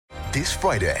This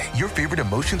Friday, your favorite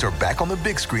emotions are back on the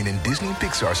big screen in Disney and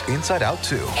Pixar's Inside Out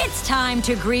 2. It's time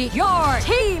to greet your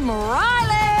Team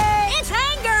Riley! It's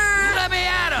anger! Let me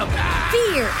at him!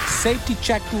 Fear! Safety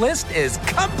checklist is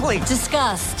complete!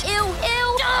 Disgust! Ew!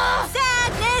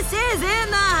 Sadness is in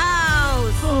the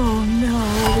house! Oh, no.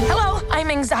 Hello, I'm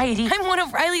anxiety. I'm one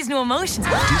of Riley's new emotions.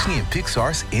 Disney and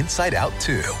Pixar's Inside Out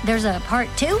 2. There's a part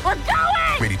 2? We're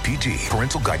going! Rated PG.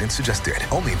 Parental guidance suggested.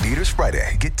 Only in theaters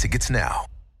Friday. Get tickets now.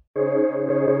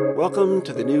 Welcome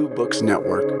to the New Books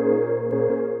Network.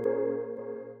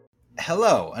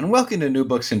 Hello, and welcome to New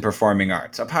Books in Performing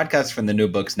Arts, a podcast from the New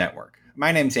Books Network.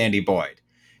 My name's Andy Boyd.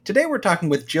 Today we're talking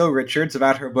with Jill Richards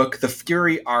about her book, The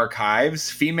Fury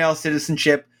Archives, Female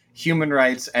Citizenship, Human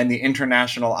Rights, and the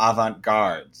International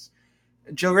Avant-Gardes.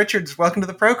 Jill Richards, welcome to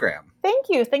the program. Thank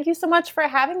you. Thank you so much for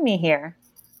having me here.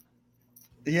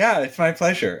 Yeah, it's my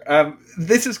pleasure.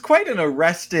 This is quite an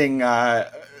arresting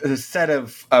set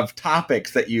of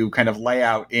topics that you kind of lay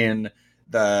out in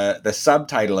the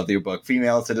subtitle of your book,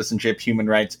 Female Citizenship, Human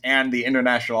Rights, and the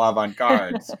International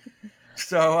Avant-Gardes.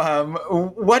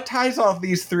 So what ties all of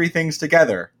these three things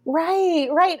together? Right.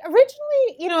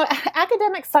 Originally,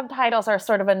 academic subtitles are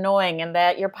sort of annoying in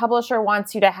that your publisher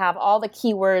wants you to have all the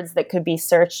keywords that could be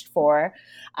searched for.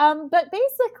 But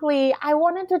basically, I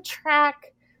wanted to track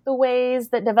the ways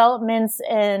that developments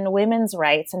in women's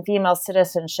rights and female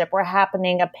citizenship were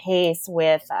happening apace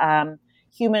with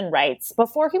human rights.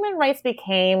 Before human rights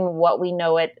became what we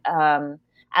know it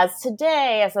as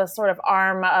today, as a sort of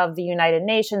arm of the United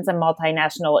Nations and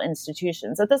multinational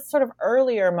institutions. At this sort of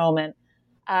earlier moment,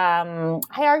 I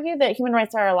argue that human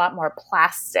rights are a lot more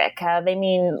plastic. They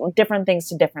mean different things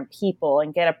to different people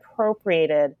and get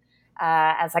appropriated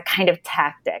as a kind of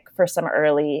tactic for some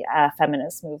early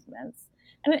feminist movements.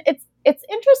 And it's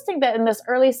interesting that in this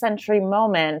early century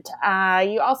moment,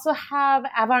 you also have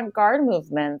avant-garde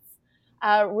movements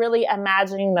really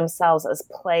imagining themselves as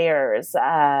players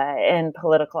in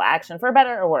political action, for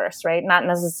better or worse, right? Not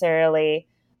necessarily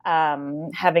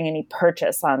having any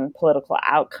purchase on political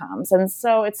outcomes. And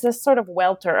so it's this sort of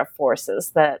welter of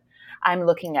forces that I'm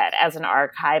looking at as an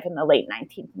archive in the late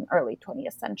 19th and early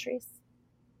 20th centuries.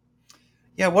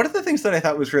 Yeah, one of the things that I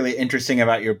thought was really interesting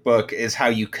about your book is how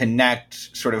you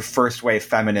connect sort of first-wave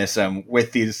feminism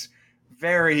with these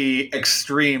very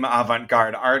extreme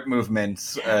avant-garde art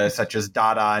movements, such as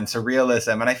Dada and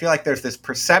Surrealism. And I feel like there's this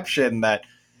perception that,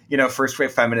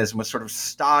 first-wave feminism was sort of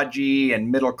stodgy and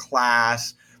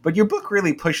middle-class. But your book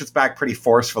really pushes back pretty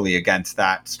forcefully against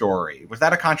that story. Was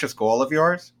that a conscious goal of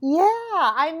yours? Yeah,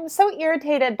 I'm so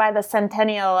irritated by the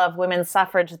centennial of women's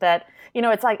suffrage that,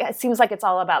 it seems like it's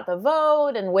all about the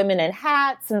vote and women in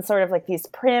hats and sort of like these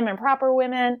prim and proper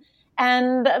women.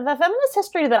 And the feminist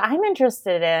history that I'm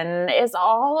interested in is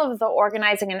all of the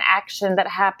organizing and action that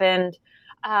happened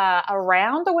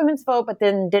around the women's vote, but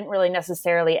then didn't really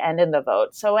necessarily end in the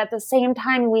vote. So at the same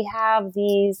time, we have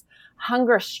these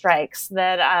hunger strikes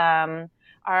that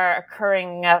are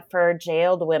occurring for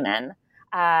jailed women,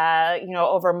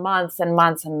 over months and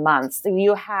months and months.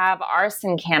 You have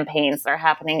arson campaigns that are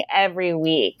happening every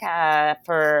week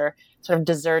for sort of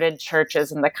deserted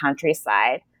churches in the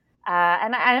countryside.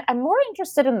 And I'm more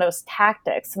interested in those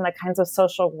tactics and the kinds of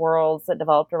social worlds that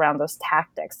developed around those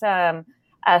tactics.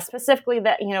 Specifically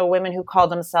that, women who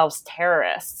called themselves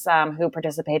terrorists, who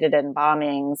participated in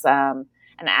bombings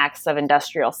and acts of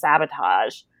industrial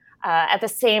sabotage. At the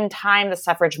same time, the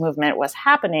suffrage movement was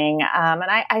happening. And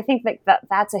I think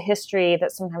that's a history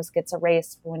that sometimes gets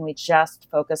erased when we just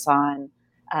focus on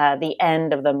the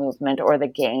end of the movement or the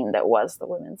gain that was the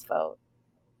women's vote.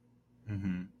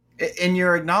 Mm-hmm. In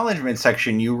your acknowledgement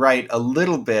section, you write a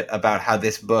little bit about how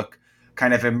this book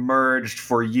kind of emerged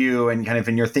for you and kind of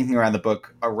in your thinking around the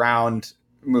book around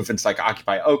movements like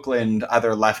Occupy Oakland,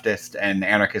 other leftist and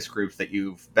anarchist groups that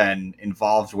you've been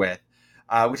involved with,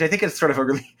 which I think is sort of a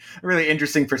really, really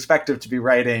interesting perspective to be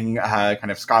writing kind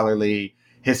of scholarly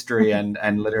history and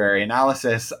literary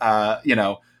analysis,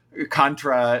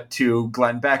 contra to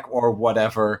Glenn Beck or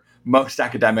whatever. Most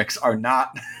academics are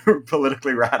not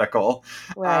politically radical.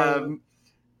 Right.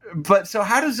 But so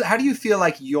how do you feel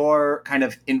like your kind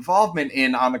of involvement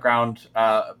in on the ground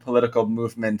political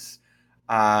movements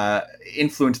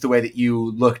influenced the way that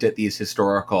you looked at these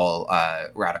historical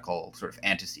radical sort of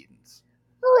antecedents?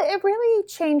 Well, it really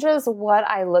changes what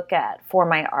I look at for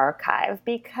my archive,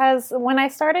 because when I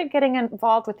started getting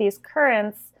involved with these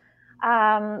currents,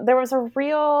 there was a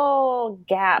real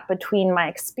gap between my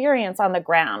experience on the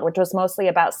ground, which was mostly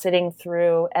about sitting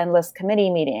through endless committee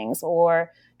meetings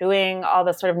or doing all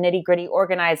the sort of nitty-gritty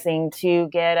organizing to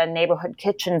get a neighborhood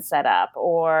kitchen set up,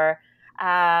 or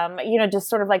Just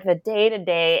sort of like the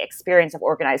day-to-day experience of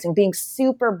organizing, being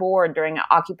super bored during an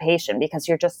occupation because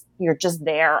you're just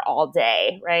there all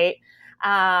day, right?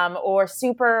 Or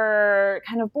super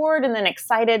kind of bored and then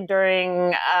excited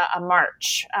during a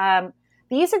march.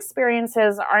 These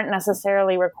experiences aren't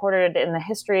necessarily recorded in the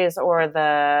histories or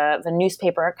the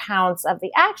newspaper accounts of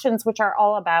the actions, which are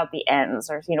all about the ends,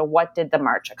 or what did the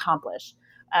march accomplish,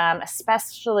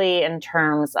 especially in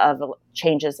terms of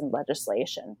changes in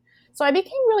legislation. So I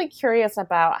became really curious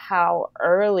about how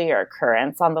earlier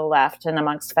currents on the left and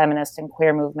amongst feminist and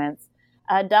queer movements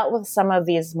dealt with some of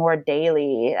these more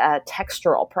daily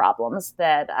textural problems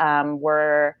that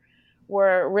were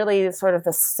really sort of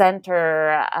the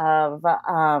center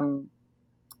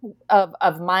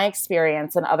of my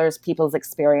experience and others people's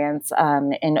experience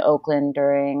in Oakland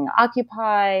during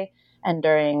Occupy and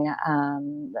during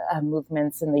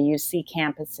movements in the UC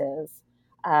campuses.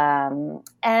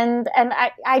 And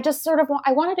I just sort of,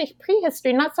 I wanted a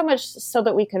prehistory, not so much so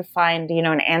that we could find,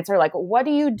 an answer like, what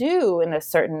do you do in a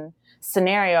certain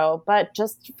scenario, but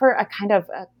just for a kind of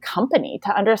a company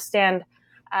to understand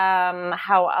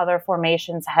how other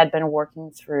formations had been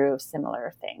working through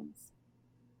similar things.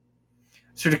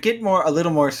 So to get a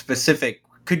little more specific,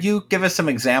 could you give us some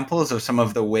examples of some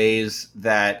of the ways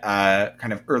that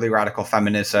kind of early radical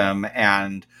feminism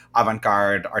and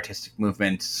avant-garde artistic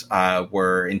movements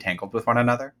were entangled with one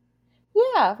another?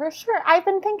 Yeah, for sure. I've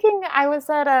been thinking, I was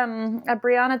at a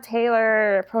Breonna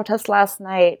Taylor protest last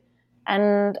night,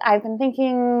 and I've been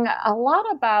thinking a lot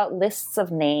about lists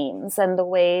of names and the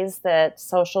ways that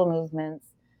social movements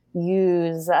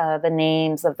use the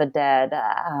names of the dead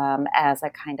as a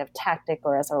kind of tactic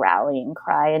or as a rallying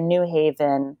cry. In New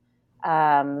Haven,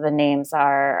 the names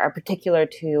are particular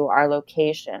to our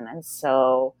location. And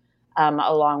so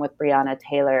along with Breonna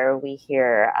Taylor, we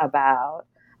hear about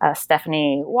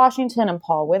Stephanie Washington and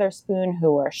Paul Witherspoon,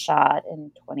 who were shot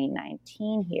in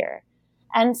 2019 here.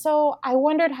 And so I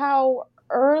wondered how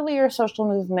earlier social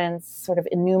movements sort of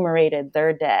enumerated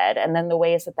their dead, and then the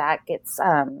ways that gets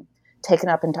taken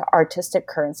up into artistic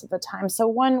currents of the time. So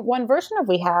one version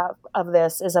we have of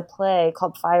this is a play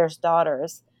called Fire's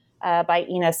Daughters by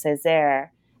Ina Césaire.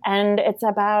 And it's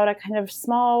about a kind of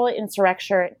small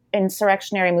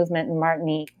insurrectionary movement in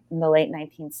Martinique in the late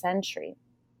 19th century.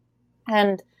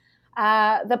 And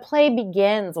the play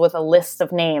begins with a list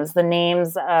of names, the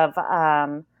names of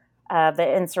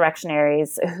the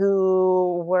insurrectionaries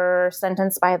who were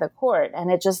sentenced by the court.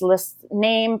 And it just lists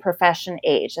name, profession,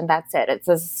 age, and that's it. It's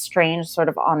a strange sort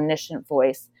of omniscient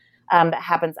voice that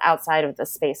happens outside of the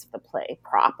space of the play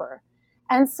proper.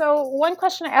 And so one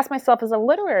question I ask myself as a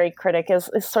literary critic is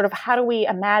sort of how do we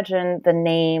imagine the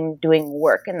name doing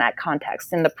work in that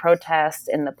context, in the protest,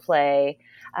 in the play,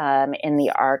 in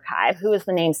the archive? Who is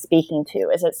the name speaking to?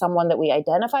 Is it someone that we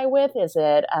identify with? Is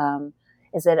it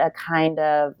a kind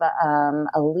of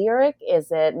a lyric?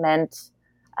 Is it meant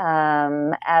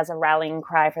as a rallying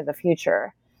cry for the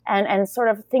future? And sort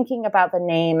of thinking about the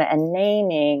name and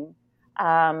naming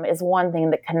is one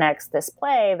thing that connects this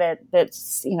play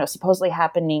that's supposedly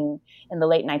happening in the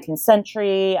late 19th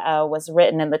century, was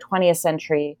written in the 20th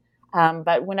century,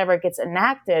 but whenever it gets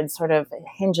enacted, sort of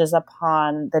hinges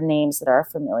upon the names that are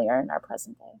familiar in our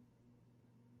present day.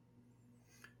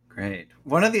 Great.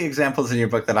 One of the examples in your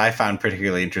book that I found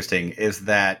particularly interesting is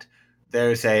that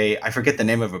there's I forget the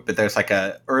name of it, but there's like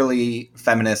a early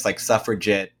feminist, like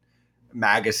suffragette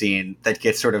magazine that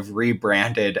gets sort of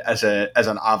rebranded as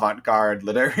an avant-garde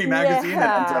literary magazine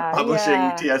that ends up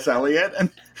publishing T.S. Eliot.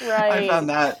 And I found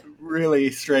that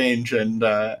really strange and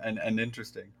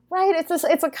interesting. Right.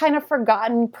 It's a kind of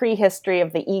forgotten prehistory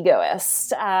of the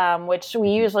egoist, which we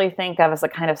usually think of as a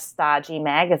kind of stodgy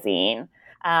magazine.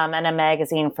 And a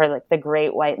magazine for like the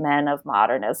great white men of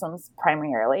modernism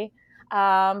primarily.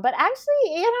 But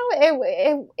actually,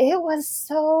 it was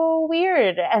so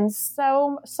weird and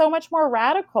so much more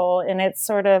radical in its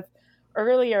sort of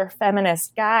earlier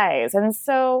feminist guise. And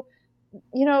so,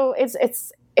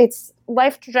 it's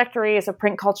life trajectories of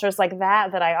print cultures like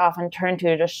that I often turn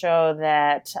to show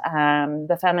that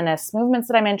the feminist movements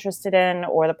that I'm interested in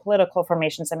or the political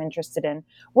formations I'm interested in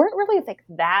weren't really like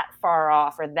that far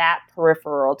off or that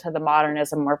peripheral to the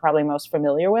modernism we're probably most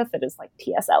familiar with, that is like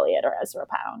T.S. Eliot or Ezra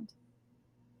Pound.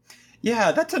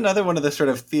 Yeah, that's another one of the sort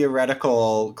of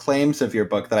theoretical claims of your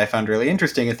book that I found really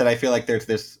interesting, is that I feel like there's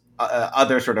this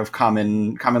other sort of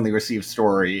commonly received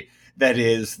story that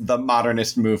is the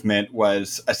modernist movement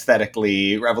was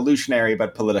aesthetically revolutionary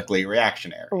but politically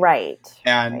reactionary. Right.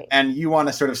 And you want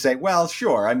to sort of say, well,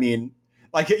 sure. I mean,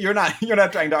 like you're not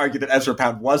trying to argue that Ezra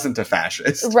Pound wasn't a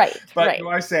fascist. Right. But you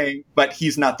are saying, but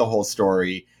he's not the whole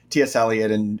story. T.S.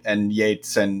 Eliot and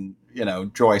Yeats and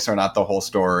Joyce are not the whole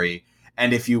story.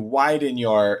 And if you widen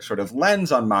your sort of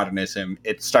lens on modernism,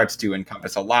 it starts to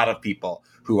encompass a lot of people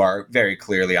who are very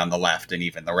clearly on the left and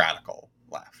even the radical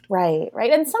left. Right.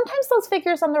 And sometimes those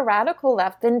figures on the radical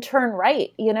left then turn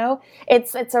right,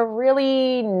 It's a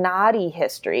really knotty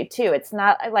history, too. It's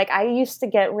not like I used to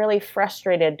get really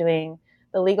frustrated doing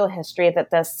the legal history that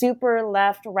the super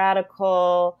left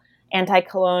radical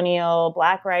anti-colonial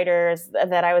Black writers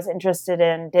that I was interested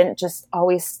in didn't just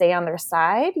always stay on their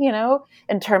side,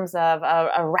 in terms of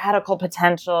a radical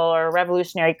potential or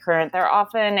revolutionary current. They're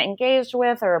often engaged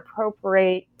with or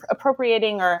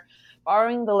appropriating or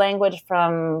borrowing the language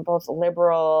from both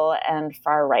liberal and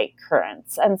far-right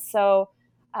currents. And so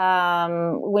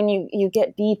when you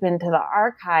get deep into the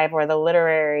archive or the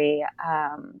literary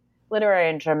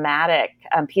and dramatic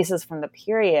pieces from the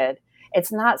period, it's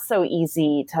not so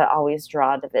easy to always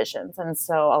draw divisions. And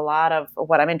so a lot of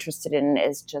what I'm interested in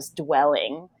is just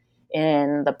dwelling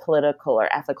in the political or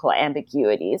ethical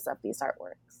ambiguities of these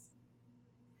artworks.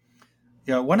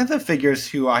 One of the figures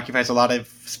who occupies a lot of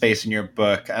space in your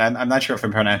book, and I'm not sure if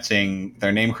I'm pronouncing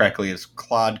their name correctly, is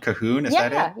Claude Cahun. Is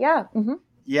that it? Yeah. Mm-hmm.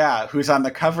 Yeah, who's on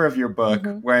the cover of your book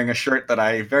wearing a shirt that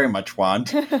I very much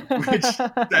want, which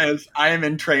says, "I am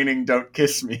in training, don't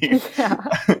kiss me." Yeah.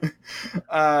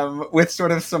 With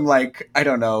sort of some, I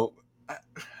don't know,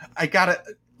 I got it.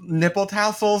 Nipple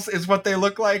tassels is what they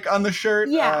look like on the shirt.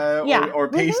 Or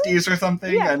pasties or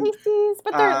something. Yeah, pasties,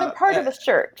 but they're part of the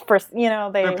shirt.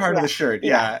 They're part of the shirt,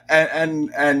 yeah.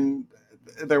 And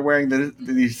they're wearing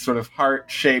these sort of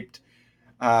heart-shaped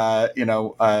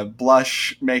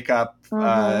blush makeup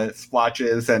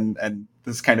splotches and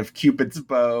this kind of Cupid's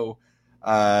bow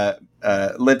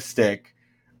lipstick.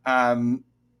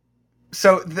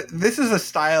 So this is a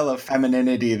style of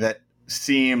femininity that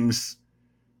seems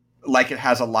like it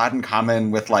has a lot in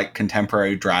common with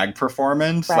contemporary drag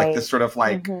performance, like this sort of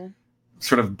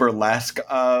sort of burlesque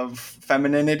of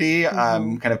femininity,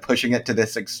 kind of pushing it to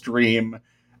this extreme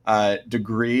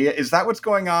degree. Is that what's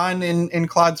going on in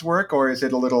Claude's work, or is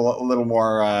it a little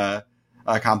more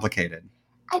complicated?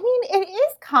 I mean, it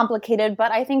is complicated,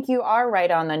 but I think you are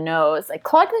right on the nose.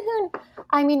 Claude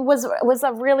Cahun, was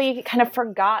a really kind of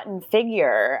forgotten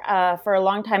figure for a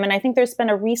long time, and I think there's been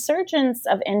a resurgence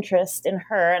of interest in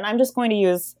her. And I'm just going to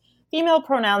use female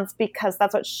pronouns because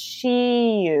that's what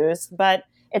she used, but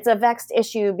it's a vexed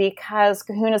issue because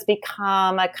Cahun has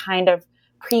become a kind of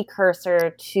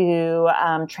precursor to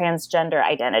transgender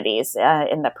identities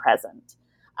in the present.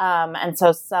 And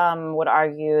so some would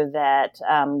argue that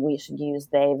we should use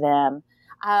they, them.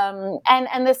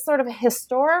 And this sort of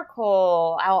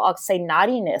historical, I'll say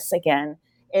naughtiness again,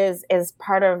 is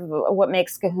part of what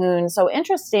makes Cahun so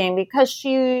interesting, because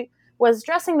she was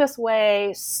dressing this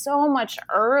way so much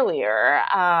earlier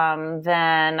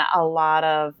than a lot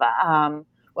of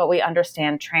what we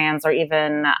understand trans or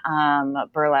even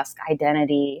burlesque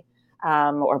identity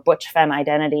or butch femme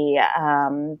identity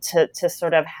to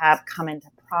sort of have come into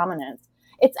prominence.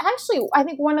 It's actually, I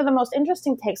think, one of the most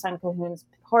interesting takes on Cahun's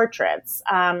portraits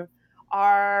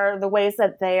are the ways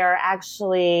that they are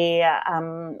actually a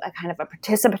kind of a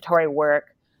participatory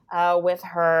work with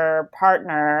her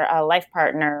partner, life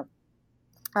partner.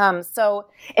 So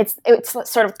it's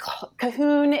sort of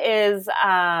Cahun is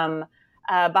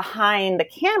behind the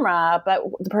camera, but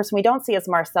the person we don't see is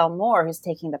Marcel Moore, who's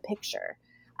taking the picture.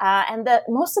 And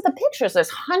most of the pictures, there's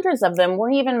hundreds of them,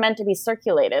 weren't even meant to be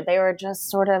circulated. They were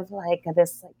just sort of like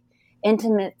this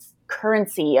intimate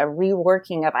currency, a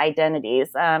reworking of identities.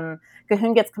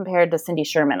 Cahun gets compared to Cindy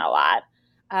Sherman a lot.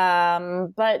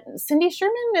 But Cindy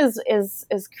Sherman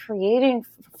is creating,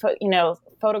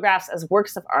 photographs as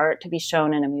works of art to be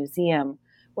shown in a museum.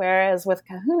 Whereas with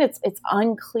Cahun, it's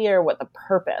unclear what the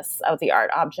purpose of the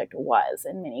art object was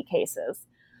in many cases.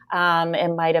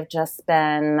 It might have just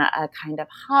been a kind of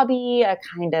hobby, a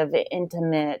kind of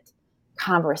intimate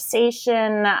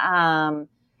conversation.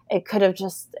 It could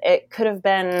have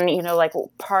been, like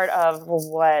part of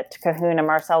what Cahun and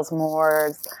Marcel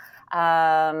Moore's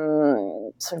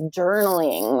sort of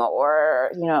journaling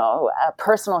or, a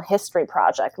personal history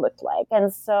project looked like.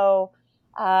 And so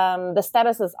the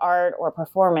status as art or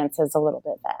performance is a little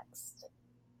bit vexed.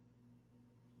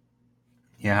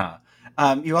 Yeah.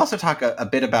 You also talk a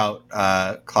bit about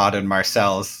Claude and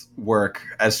Marcel's work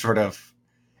as sort of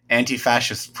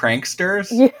anti-fascist pranksters.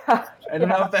 Yeah. I don't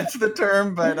know if that's the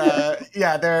term, but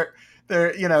they're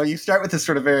you start with this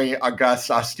sort of very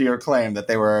august, austere claim that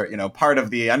they were, part of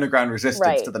the underground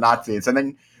resistance to the Nazis. And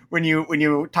then when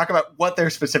you talk about what their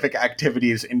specific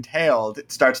activities entailed,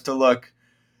 it starts to look,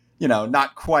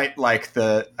 not quite like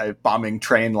the bombing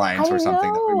train lines or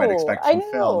something that we might expect from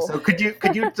film. So could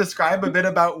you describe a bit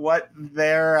about what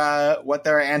their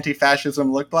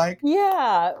anti-fascism looked like?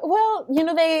 Yeah, well,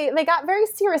 they got very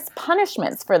serious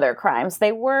punishments for their crimes.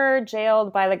 They were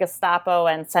jailed by the Gestapo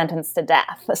and sentenced to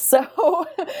death. So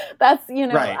that's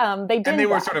right. They did, and they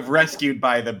were sort of rescued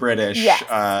by the British.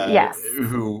 Yes.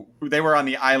 Who they were on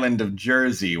the island of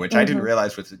Jersey, which I didn't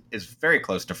realize is very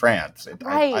close to France.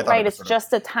 Right. It's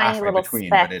just a tiny little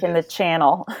speck in the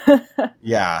channel.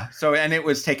 Yeah. So, and it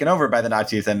was taken over by the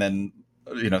Nazis and then,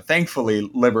 thankfully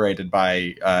liberated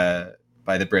by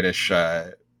the British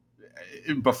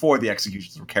before the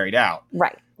executions were carried out.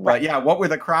 Right. But yeah, what were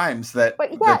the crimes that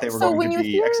they were going to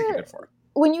be executed for?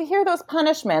 When you hear those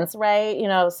punishments, right,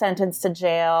 sentenced to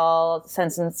jail,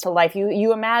 sentenced to life,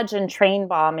 you imagine train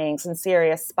bombings and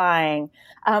serious spying.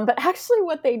 But actually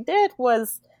what they did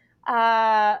was,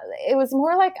 it was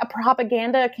more like a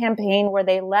propaganda campaign where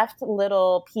they left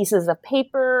little pieces of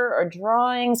paper or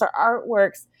drawings or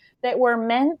artworks that were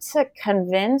meant to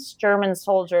convince German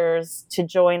soldiers to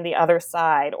join the other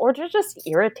side or to just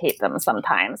irritate them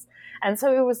sometimes. And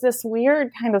so it was this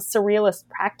weird kind of surrealist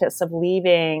practice of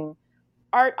leaving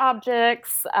art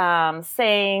objects,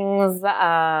 sayings,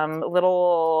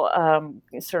 little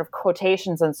sort of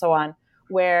quotations and so on,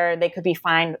 where they could be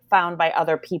found by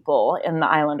other people in the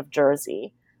island of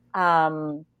Jersey.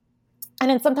 And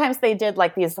then sometimes they did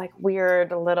like these like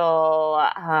weird little,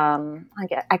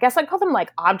 I guess I'd call them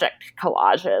like object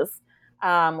collages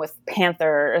with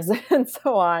panthers and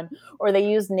so on, or they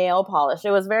used nail polish.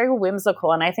 It was very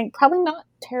whimsical and I think probably not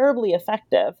terribly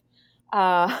effective.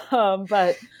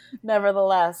 But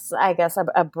nevertheless, I guess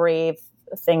a brave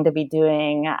thing to be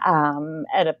doing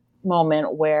at a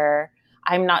moment where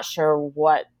I'm not sure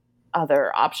what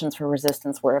other options for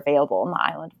resistance were available on the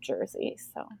island of Jersey.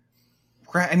 So,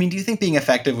 I mean, do you think being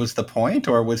effective was the point,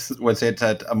 or was it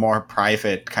a more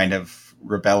private kind of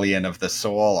rebellion of the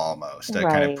soul almost,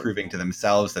 kind of proving to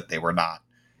themselves that they were not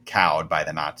cowed by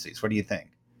the Nazis? What do you think?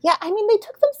 Yeah, I mean, they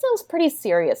took themselves pretty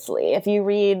seriously if you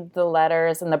read the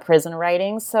letters and the prison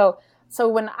writings. So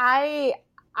when I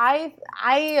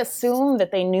assume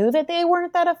that they knew that they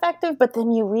weren't that effective, but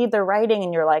then you read their writing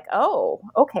and you're like, oh,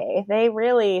 okay, they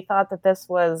really thought that this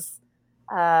was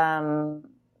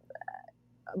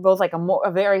both like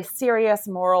a very serious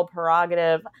moral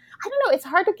prerogative. I don't know. It's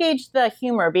hard to gauge the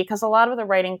humor because a lot of the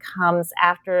writing comes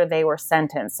after they were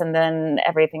sentenced and then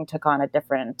everything took on a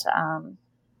different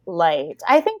light.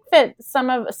 I think that some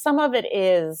of it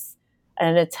is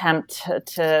an attempt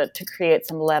to create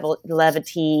some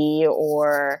levity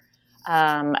or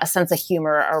a sense of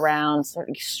humor around sort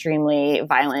of extremely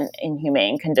violent,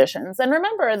 inhumane conditions. And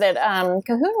remember that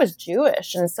Cahoon was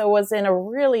Jewish and so was in a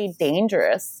really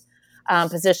dangerous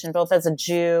position, both as a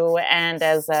Jew and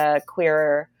as a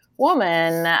queer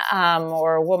woman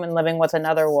or a woman living with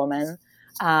another woman.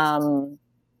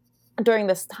 During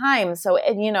this time. So,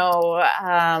 in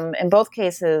both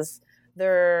cases,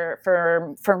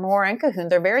 for Moore and Cahoon,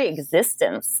 their very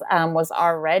existence was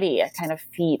already a kind of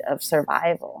feat of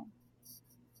survival.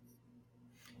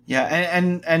 Yeah,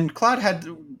 and Claude had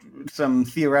some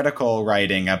theoretical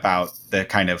writing about the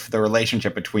kind of the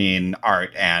relationship between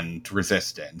art and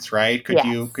resistance, right?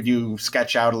 Could you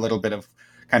sketch out a little bit of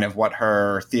kind of what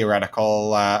her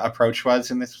theoretical approach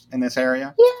was in this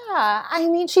area? Yeah, I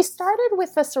mean, she started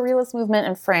with the Surrealist movement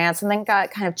in France and then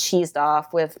got kind of cheesed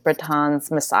off with Breton's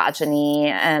misogyny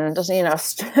and, the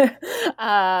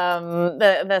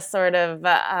sort of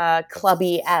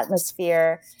clubby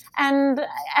atmosphere and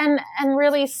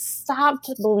really stopped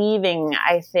believing,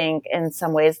 I think, in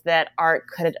some ways that art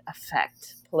could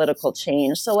affect political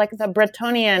change. So like the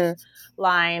Bretonian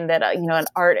line that, an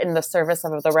art in the service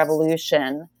of the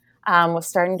revolution was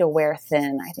starting to wear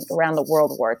thin, I think, around the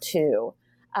World War II.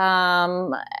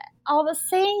 All the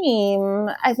same,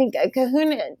 I think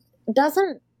Cahoon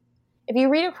doesn't, if you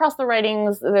read across the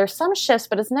writings, there's some shifts,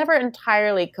 but it's never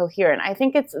entirely coherent. I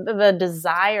think it's the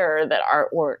desire that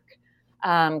artwork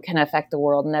can affect the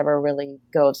world never really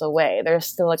goes away. There's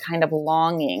still a kind of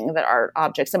longing that art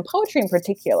objects, and poetry in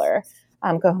particular,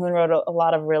 Cahoon wrote a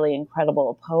lot of really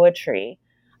incredible poetry.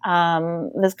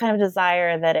 This kind of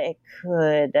desire that it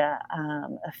could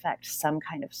affect some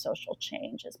kind of social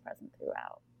change is present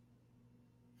throughout.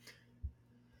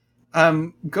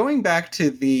 Going back to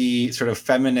the sort of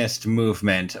feminist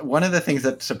movement, one of the things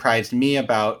that surprised me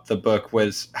about the book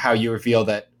was how you reveal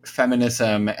that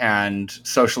feminism and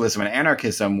socialism and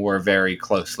anarchism were very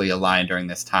closely aligned during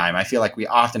this time. I feel like we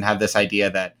often have this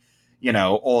idea that,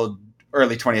 old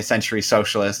early 20th century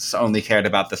socialists only cared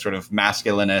about the sort of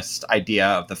masculinist idea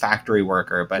of the factory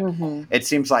worker. But it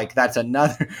seems like that's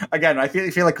another, again, I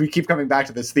feel like we keep coming back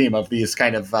to this theme of these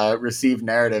kind of received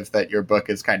narratives that your book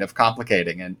is kind of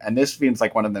complicating. And this seems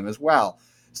like one of them as well.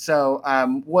 So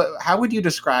how would you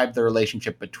describe the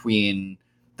relationship between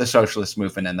the socialist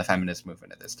movement and the feminist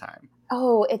movement at this time?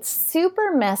 Oh, it's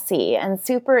super messy and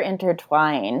super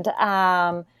intertwined.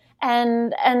 And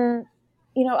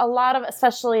you know, a lot of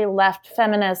especially left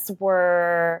feminists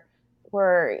were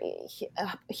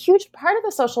a huge part of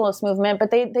the socialist movement,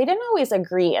 but they didn't always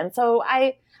agree. And so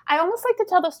I almost like to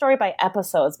tell the story by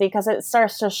episodes because it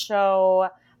starts to show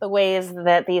the ways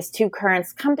that these two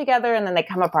currents come together and then they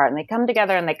come apart, and they come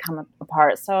together and they come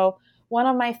apart. So one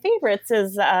of my favorites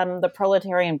is the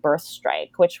proletarian birth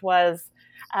strike, which was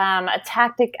a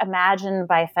tactic imagined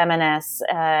by feminists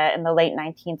in the late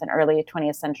 19th and early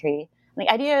 20th century. And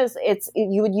the idea is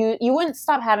you wouldn't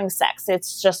stop having sex.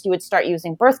 It's just you would start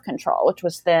using birth control, which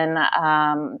was then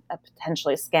a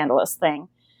potentially scandalous thing.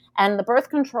 And the birth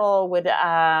control would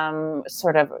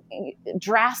sort of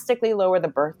drastically lower the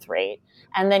birth rate.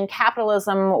 And then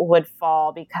capitalism would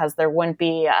fall because there wouldn't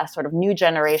be a sort of new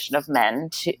generation of men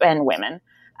and women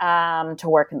to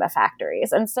work in the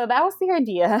factories. And so that was the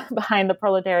idea behind the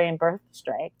proletarian birth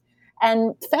strike.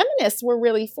 And feminists were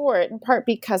really for it, in part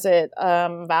because it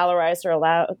valorized or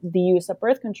allowed the use of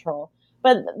birth control.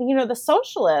 But, you know, the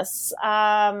socialists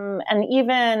and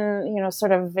even, you know,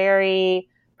 sort of very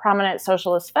prominent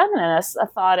socialist feminists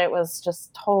thought it was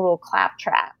just total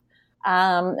claptrap,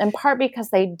 in part because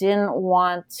they didn't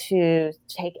want to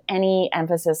take any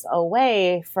emphasis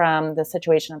away from the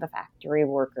situation of the factory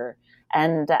worker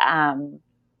and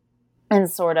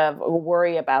sort of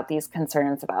worry about these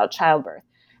concerns about childbirth.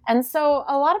 And so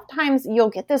a lot of times you'll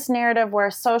get this narrative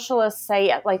where socialists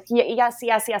say, like, yes,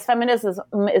 feminism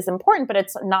is important, but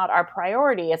it's not our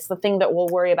priority. It's the thing that we'll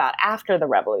worry about after the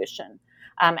revolution,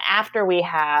 after we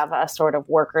have a sort of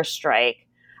worker strike,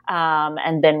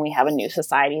 and then we have a new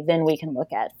society. Then we can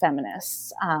look at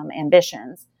feminist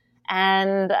ambitions.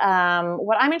 And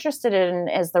what I'm interested in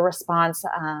is the response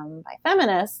by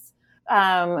feminists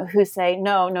who say,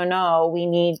 no, we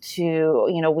need to,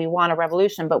 you know, we want a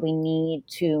revolution, but we need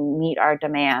to meet our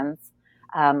demands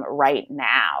right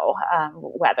now,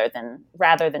 rather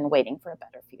than waiting for a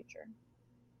better future.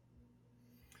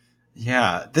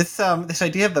 Yeah, this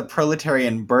idea of the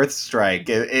proletarian birth strike,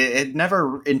 it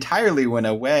never entirely went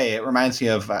away. It reminds me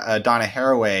of Donna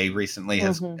Haraway recently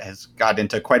has got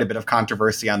into quite a bit of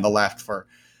controversy on the left for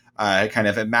kind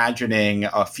of imagining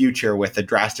a future with a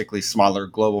drastically smaller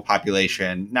global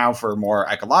population, now for more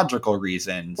ecological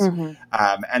reasons.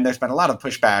 And there's been a lot of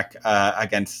pushback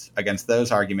against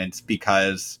those arguments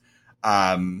because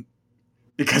of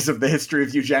the history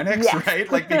of eugenics, yes.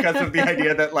 Right? Like because of the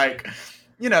idea that, like,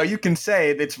 you know, you can say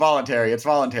it's voluntary,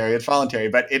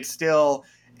 but it's still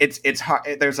it's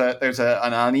hard. There's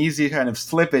an uneasy kind of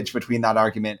slippage between that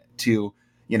argument to,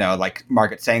 you know, like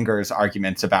Margaret Sanger's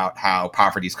arguments about how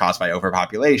poverty is caused by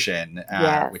overpopulation,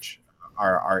 yes. Which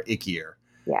are ickier.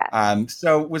 Yeah.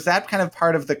 So was that kind of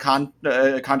part of the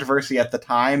controversy at the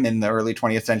time in the early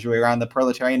 20th century around the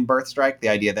proletarian birth strike? The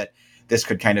idea that this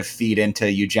could kind of feed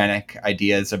into eugenic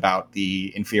ideas about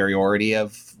the inferiority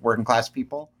of working class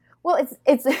people? Well,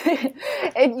 it's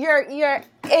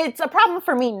a problem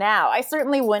for me now. I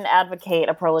certainly wouldn't advocate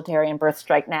a proletarian birth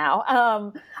strike now.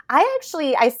 I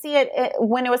see it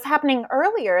when it was happening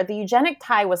earlier. The eugenic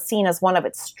tie was seen as one of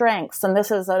its strengths, and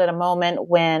this is at a moment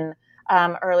when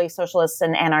early socialists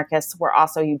and anarchists were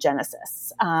also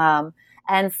eugenicists.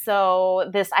 And so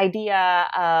this idea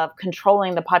of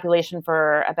controlling the population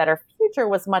for a better future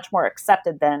was much more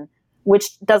accepted then,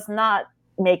 which does not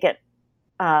make it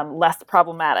less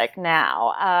problematic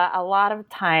now. A lot of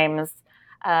times,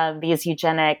 these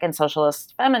eugenic and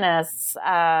socialist feminists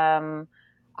are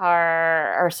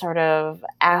sort of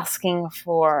asking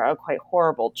for a quite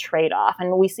horrible trade-off.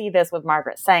 And we see this with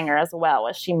Margaret Sanger as well,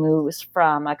 as she moves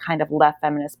from a kind of left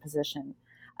feminist position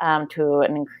to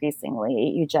an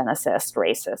increasingly eugenicist,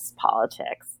 racist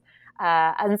politics.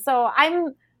 And so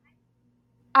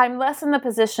I'm less in the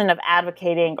position of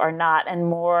advocating or not, and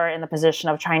more in the position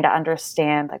of trying to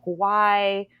understand, like,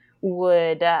 why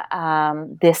would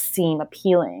this seem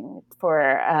appealing for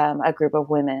a group of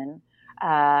women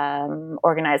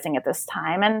organizing at this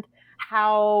time, and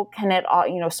how can it all,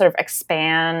 you know, sort of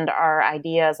expand our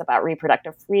ideas about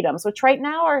reproductive freedoms, which right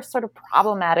now are sort of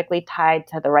problematically tied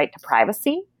to the right to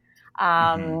privacy.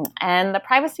 And the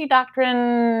privacy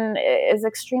doctrine is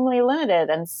extremely limited,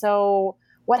 and so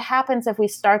what happens if we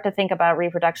start to think about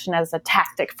reproduction as a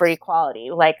tactic for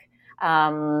equality? Like,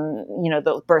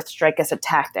 The birth strike as a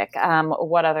tactic.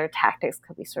 What other tactics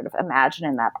could we sort of imagine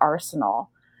in that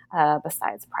arsenal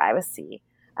besides privacy?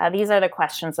 These are the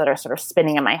questions that are sort of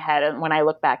spinning in my head. And when I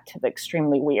look back to the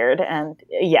extremely weird and,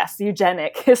 yes,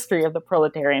 eugenic history of the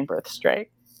proletarian birth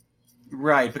strike.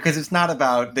 Right, because it's not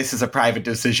about this is a private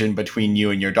decision between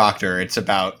you and your doctor. It's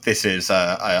about this is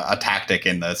a tactic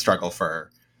in the struggle for,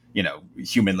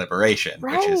 human liberation.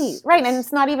 Right. And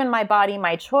it's not even my body,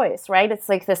 my choice, right? It's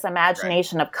like this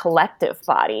imagination of collective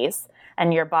bodies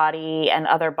and your body and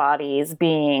other bodies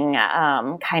being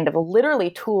kind of literally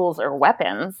tools or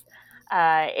weapons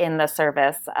in the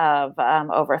service of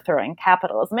overthrowing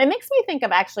capitalism. It makes me think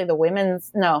of actually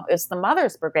it's the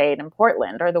Mothers Brigade in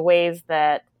Portland, or the ways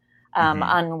that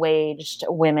unwaged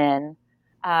women,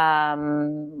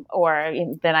 or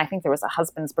then I think there was a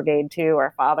husband's brigade too,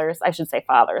 or fathers, I should say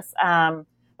fathers.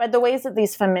 But the ways that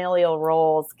these familial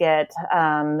roles get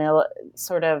weaponized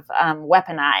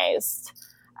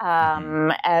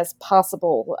as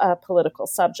possible political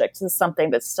subjects is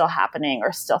something that's still happening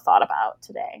or still thought about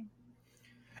today.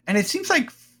 And it seems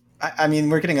like,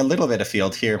 we're getting a little bit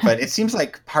afield here, but it seems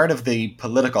like part of the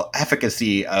political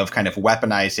efficacy of kind of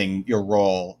weaponizing your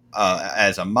role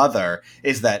as a mother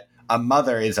is that a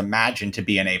mother is imagined to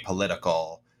be in a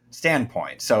political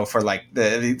standpoint. So for like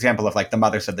the example of like the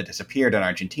mothers of the disappeared in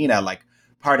Argentina, like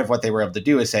part of what they were able to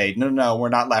do is say, no, we're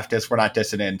not leftists, we're not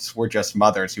dissidents, we're just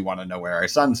mothers who want to know where our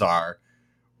sons are.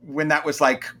 When that was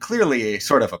like clearly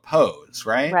sort of a pose,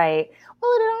 right? Right.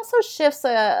 Well, it also shifts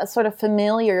a sort of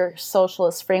familiar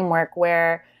socialist framework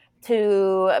where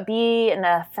to be an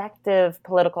effective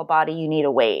political body, you need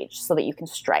a wage so that you can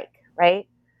strike, right?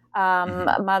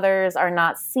 Mothers are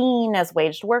not seen as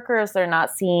waged workers. They're not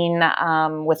seen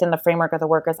within the framework of the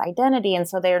worker's identity. And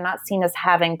so they are not seen as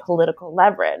having political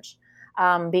leverage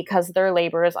because their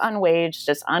labor is unwaged,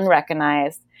 it's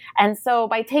unrecognized. And so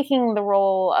by taking the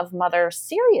role of mother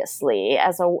seriously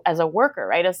as a worker,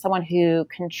 right, as someone who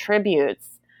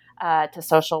contributes to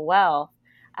social wealth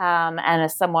and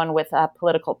as someone with a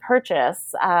political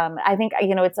purchase, I think,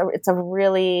 it's a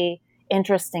really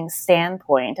interesting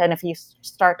standpoint. And if you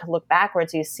start to look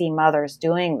backwards, you see mothers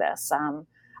doing this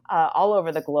all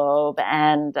over the globe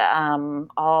and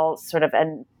all sort of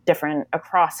different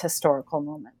across historical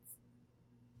moments.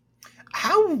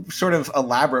 How sort of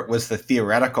elaborate was the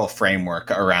theoretical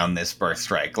framework around this birth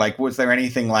strike? Like, was there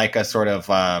anything like a sort of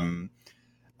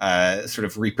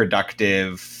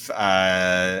reproductive,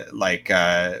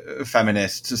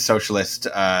 feminist, socialist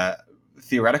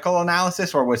theoretical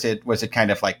analysis, or was it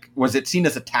kind of like, was it seen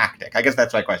as a tactic? I guess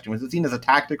that's my question. Was it seen as a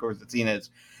tactic, or was it seen as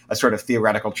a sort of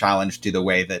theoretical challenge to the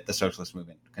way that the socialist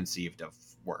movement conceived of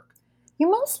work? You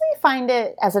mostly find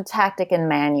it as a tactic in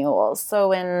manuals.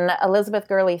 So in Elizabeth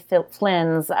Gurley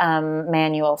Flynn's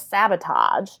manual,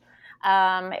 Sabotage,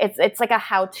 it's like a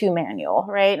how-to manual,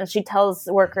 right? And she tells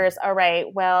workers, all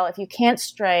right, well, if you can't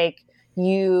strike,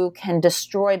 you can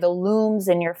destroy the looms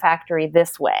in your factory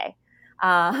this way.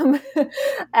 And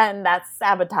that's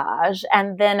sabotage.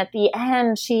 And then at the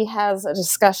end, she has a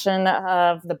discussion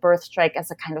of the birth strike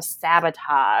as a kind of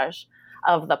sabotage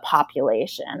of the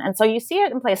population. And so you see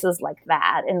it in places like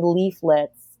that, in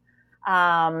leaflets.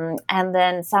 And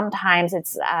then sometimes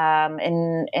it's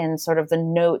in sort of the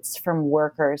notes from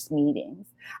workers' meetings.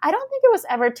 I don't think it was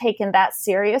ever taken that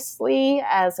seriously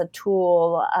as a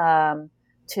tool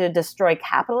to destroy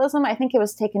capitalism. I think it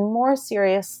was taken more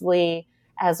seriously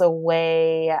as a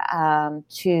way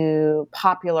to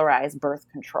popularize birth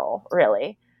control,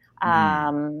 really,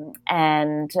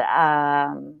 and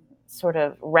sort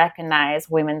of recognize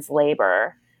women's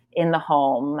labor in the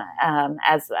home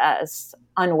as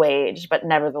unwaged, but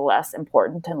nevertheless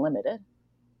important and limited.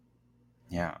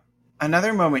 Yeah.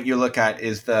 Another moment you look at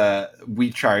is the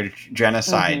We Charge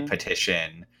Genocide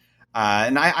petition.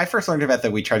 And I first learned about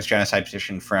the We Charge Genocide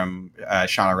petition from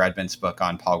Shauna Redmond's book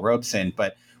on Paul Robeson,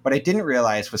 but what I didn't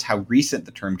realize was how recent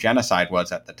the term genocide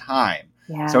was at the time.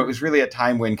 Yeah. So it was really a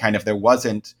time when kind of there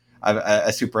wasn't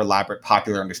a super elaborate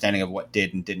popular understanding of what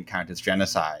did and didn't count as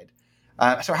genocide.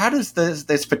 So how does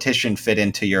this petition fit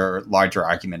into your larger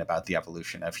argument about the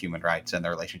evolution of human rights and the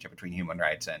relationship between human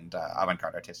rights and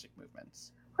avant-garde artistic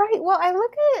movements? Right. Well, I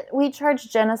look at We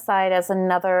Charge Genocide as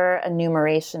another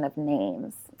enumeration of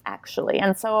names, actually.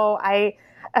 And so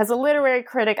as a literary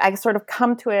critic, I sort of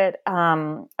come to it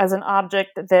as an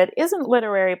object that isn't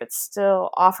literary, but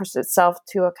still offers itself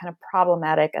to a kind of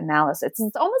problematic analysis.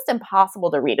 It's almost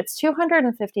impossible to read. It's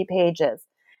 250 pages,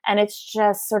 and it's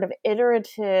just sort of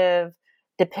iterative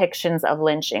depictions of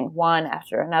lynching, one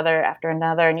after another,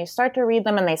 and you start to read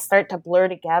them, and they start to blur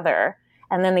together.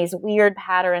 And then these weird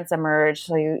patterns emerge.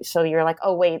 So you're like,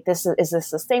 oh, wait, is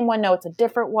this the same one? No, it's a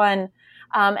different one.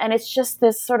 And it's just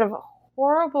this sort of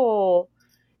horrible,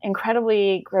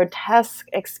 incredibly grotesque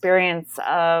experience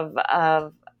of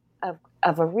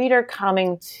a reader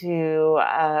coming to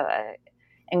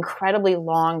incredibly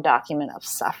long document of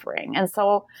suffering. And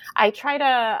so I try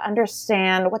to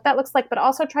understand what that looks like, but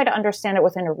also try to understand it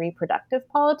within a reproductive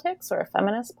politics or a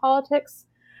feminist politics,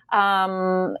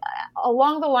 along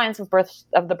the lines of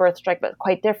the birth strike, but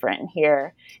quite different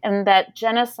here. And that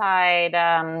genocide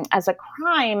as a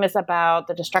crime is about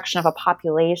the destruction of a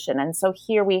population. And so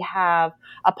here we have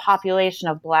a population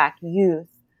of Black youth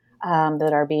that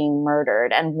are being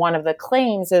murdered. And one of the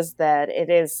claims is that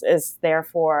it is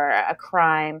therefore a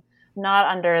crime not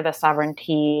under the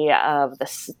sovereignty of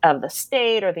the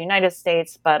state or the United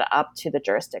States, but up to the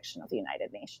jurisdiction of the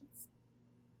United Nations.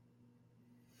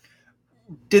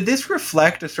 Did this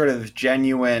reflect a sort of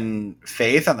genuine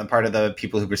faith on the part of the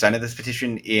people who presented this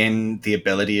petition in the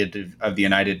ability of the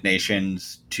United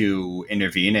Nations to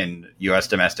intervene in U.S.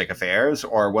 domestic affairs,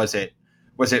 or was it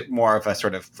more of a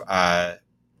sort of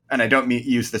and I don't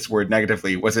use this word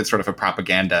negatively, was it sort of a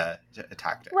propaganda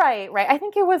tactic? Right. I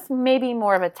think it was maybe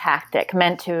more of a tactic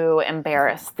meant to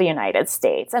embarrass the United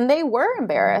States. And they were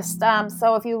embarrassed.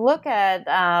 So if you look at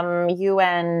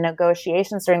UN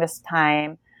negotiations during this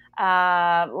time,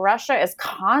 Russia is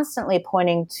constantly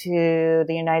pointing to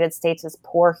the United States'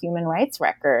 poor human rights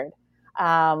record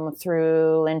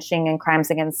through lynching and crimes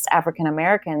against African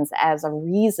Americans as a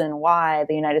reason why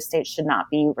the United States should not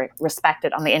be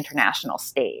respected on the international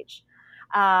stage.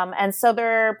 And so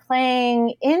they're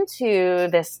playing into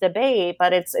this debate,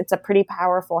 but it's a pretty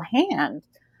powerful hand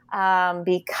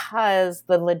because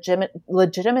the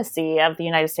legitimacy of the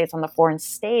United States on the foreign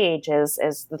stage is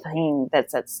the thing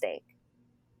that's at stake.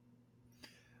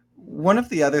 One of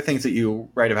the other things that you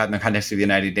write about in the context of the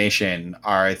United Nations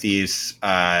are these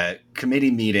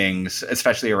committee meetings,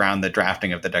 especially around the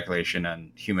drafting of the Declaration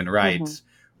on Human Rights,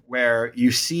 where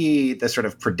you see the sort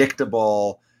of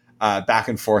predictable back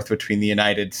and forth between the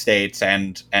United States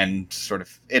and sort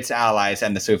of its allies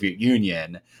and the Soviet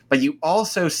Union. But you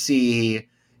also see,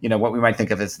 what we might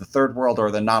think of as the third world or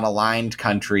the non-aligned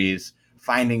countries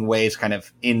finding ways kind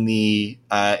of in the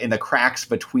cracks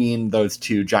between those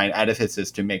two giant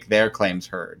edifices to make their claims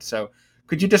heard. So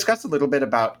could you discuss a little bit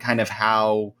about kind of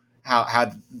how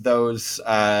those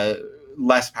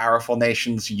less powerful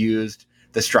nations used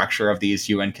the structure of these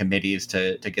UN committees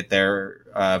to get their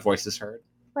voices heard?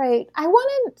 Right. I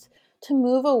wanted to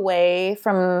move away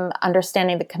from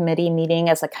understanding the committee meeting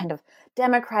as a kind of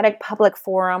democratic public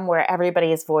forum where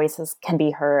everybody's voices can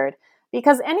be heard.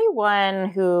 Because anyone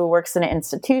who works in an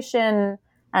institution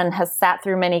and has sat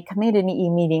through many committee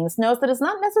meetings knows that it's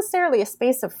not necessarily a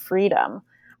space of freedom.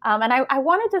 And I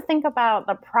wanted to think about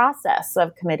the process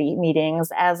of committee meetings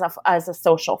as a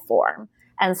social form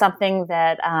and something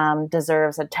that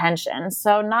deserves attention.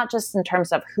 So not just in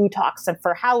terms of who talks and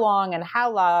for how long and how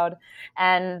loud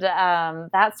and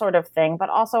that sort of thing, but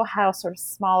also how sort of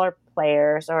smaller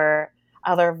players or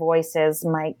other voices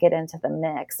might get into the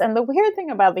mix. And the weird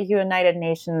thing about the United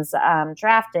Nations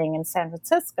drafting in San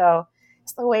Francisco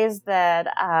is the ways that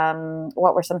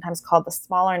what were sometimes called the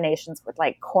smaller nations would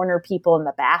like corner people in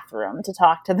the bathroom to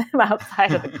talk to them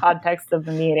outside of the context of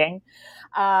the meeting.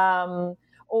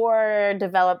 Or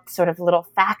develop sort of little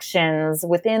factions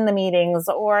within the meetings.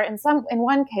 Or in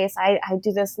one case, I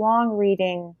do this long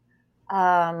reading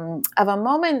of a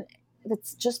moment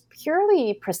that's just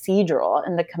purely procedural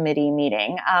in the committee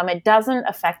meeting. It doesn't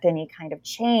affect any kind of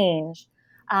change,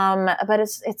 but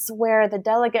it's where the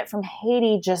delegate from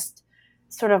Haiti just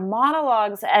sort of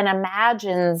monologues and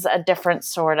imagines a different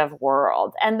sort of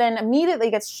world, and then immediately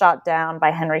gets shot down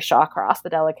by Henry Shawcross, the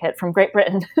delegate from Great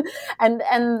Britain.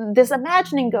 and this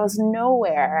imagining goes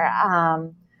nowhere,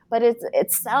 but it's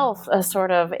itself a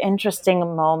sort of interesting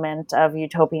moment of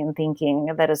utopian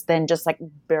thinking that is then just like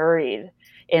buried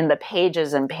in the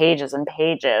pages and pages and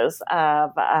pages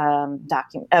of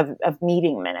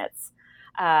meeting minutes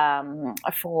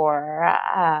for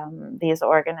these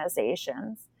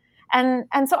organizations. And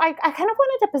so I kind of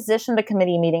wanted to position the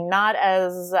committee meeting not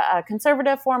as a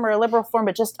conservative form or a liberal form,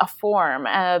 but just a form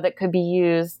that could be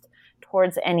used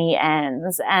towards any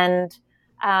ends. And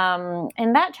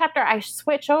in that chapter, I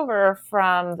switch over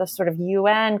from the sort of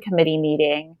UN committee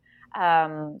meeting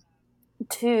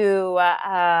to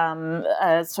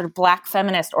a sort of Black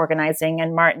feminist organizing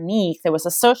in Martinique that was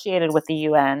associated with the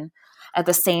UN at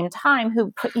the same time,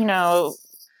 who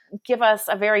give us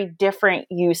a very different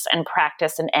use and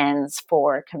practice and ends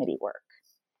for committee work.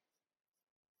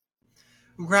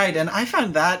 Right, and I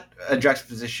found that a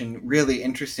juxtaposition really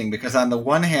interesting because on the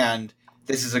one hand,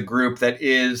 this is a group that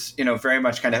is, very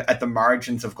much kind of at the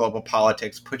margins of global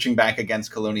politics, pushing back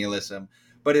against colonialism,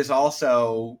 but is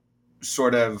also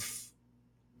sort of,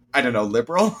 I don't know,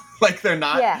 liberal. Like they're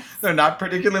not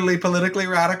particularly politically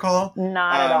radical.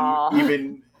 Not at all.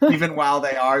 Even while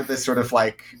they are this sort of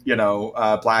black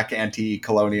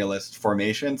anti-colonialist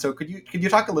formation. So could you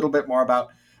talk a little bit more about?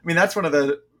 I mean, that's one of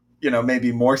the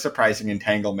maybe more surprising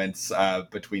entanglements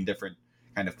between different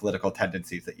kind of political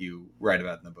tendencies that you write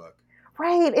about in the book.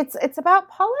 Right. It's about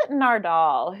Paulette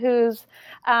Nardal,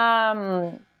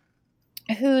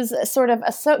 who's sort of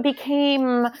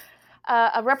became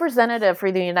a representative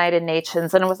for the United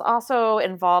Nations and was also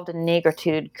involved in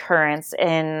negritude currents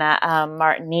in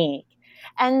Martinique.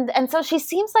 And so she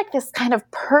seems like this kind of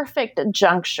perfect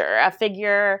juncture, a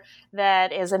figure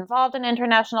that is involved in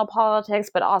international politics,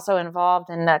 but also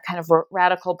involved in the kind of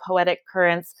radical poetic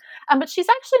currents. But she's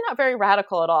actually not very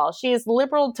radical at all. She's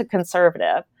liberal to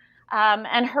conservative.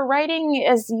 And her writing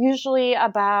is usually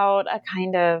about a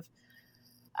kind of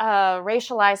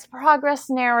racialized progress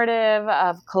narrative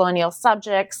of colonial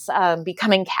subjects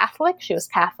becoming Catholic. She was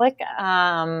Catholic.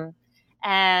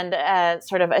 And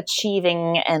sort of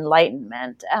achieving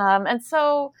enlightenment. And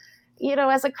so,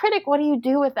 as a critic, what do you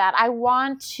do with that? I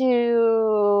want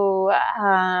to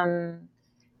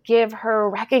give her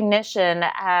recognition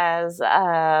as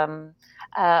a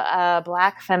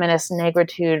Black feminist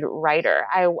negritude writer.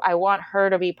 I want her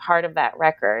to be part of that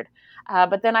record.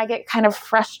 But then I get kind of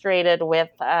frustrated with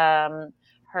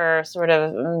her sort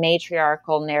of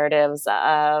matriarchal narratives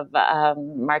of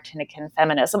Martinican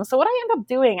feminism. So what I end up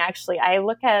doing, actually, I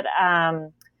look at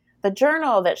the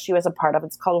journal that she was a part of.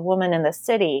 It's called Woman in the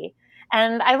City.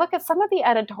 And I look at some of the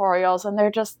editorials, and they're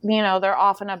just, they're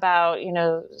often about,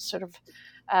 sort of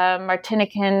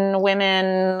Martinican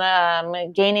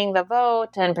women gaining the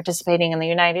vote and participating in the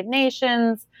United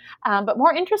Nations. But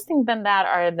more interesting than that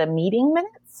are the meeting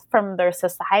minutes from their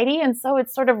society. And so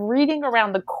it's sort of reading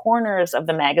around the corners of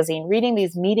the magazine, reading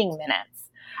these meeting minutes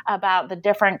about the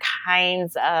different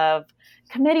kinds of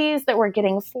committees that were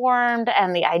getting formed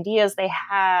and the ideas they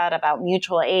had about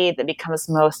mutual aid that becomes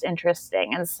most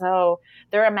interesting. And so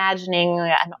they're imagining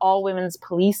an all-women's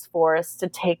police force to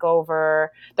take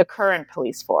over the current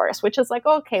police force, which is like,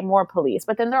 okay, more police.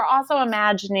 But then they're also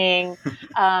imagining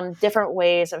different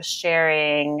ways of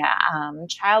sharing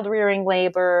child-rearing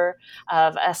labor,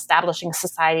 of establishing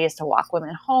societies to walk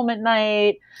women home at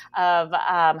night, of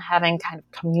having kind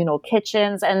of communal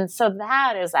kitchens. And so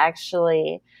that is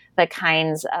actually the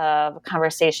kinds of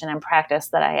conversation and practice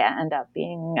that I end up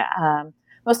being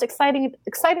most excited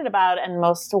about and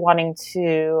most wanting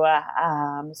to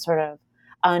sort of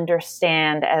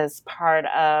understand as part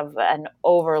of an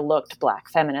overlooked Black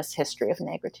feminist history of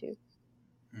negritude.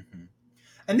 Mm-hmm.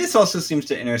 And this also seems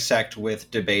to intersect with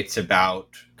debates about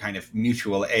kind of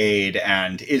mutual aid,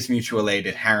 and is mutual aid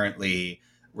inherently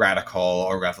radical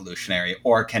or revolutionary,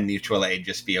 or can mutual aid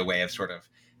just be a way of sort of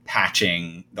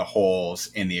patching the holes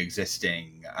in the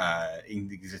existing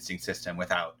system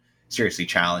without seriously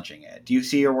challenging it? Do you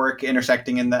see your work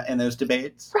intersecting in those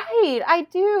debates? Right, I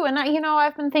do. And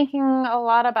I've been thinking a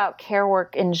lot about care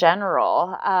work in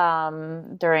general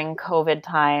during COVID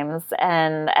times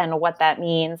and what that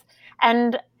means.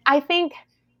 And I think,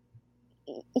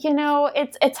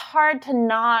 it's hard to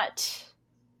not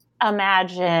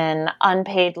imagine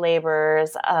unpaid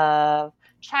labors of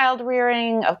child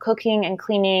rearing, of cooking and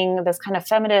cleaning, this kind of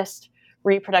feminist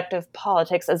reproductive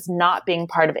politics as not being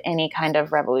part of any kind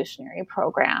of revolutionary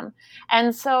program.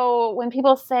 And so when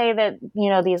people say that,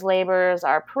 these labors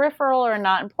are peripheral or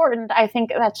not important, I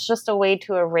think that's just a way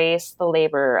to erase the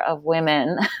labor of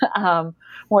women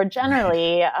more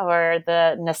generally, or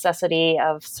the necessity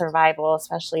of survival,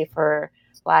 especially for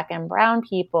Black and Brown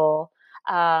people,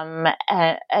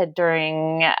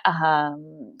 during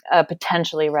a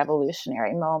potentially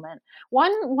revolutionary moment.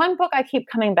 One book I keep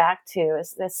coming back to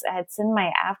is this. It's in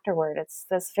my afterword. It's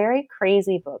this very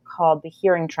crazy book called The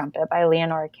Hearing Trumpet by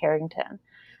Leonora Carrington.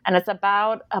 And it's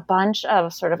about a bunch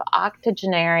of sort of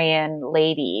octogenarian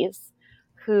ladies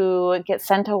who get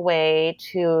sent away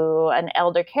to an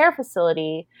elder care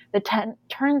facility that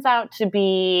turns out to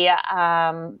be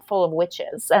full of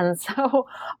witches. And so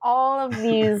all of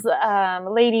these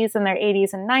ladies in their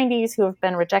 80s and 90s who have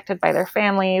been rejected by their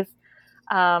families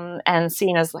and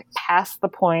seen as like past the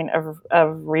point of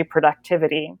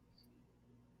reproductivity,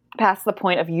 past the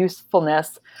point of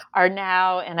usefulness, are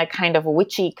now in a kind of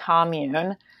witchy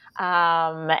commune.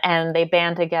 And they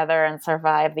band together and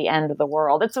survive the end of the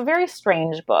world. It's a very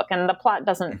strange book, and the plot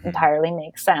doesn't entirely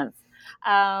make sense.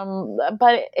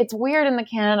 But it's weird in the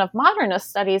canon of modernist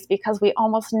studies because we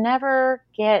almost never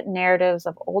get narratives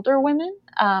of older women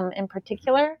in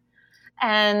particular,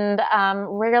 and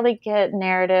rarely get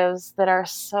narratives that are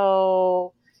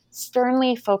so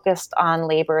sternly focused on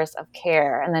labors of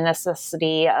care and the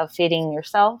necessity of feeding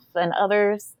yourself and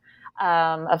others,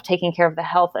 of taking care of the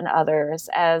health and others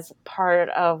as part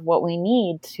of what we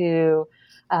need to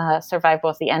survive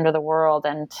both the end of the world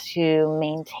and to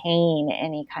maintain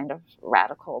any kind of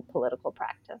radical political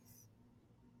practice.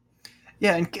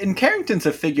 Yeah, and Carrington's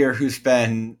a figure who's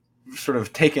been sort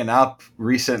of taken up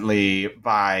recently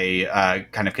by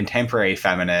kind of contemporary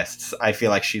feminists. I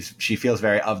feel like she feels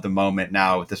very of the moment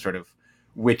now with the sort of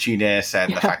witchiness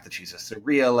and the fact that she's a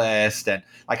surrealist. And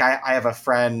like I have a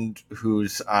friend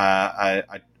who's a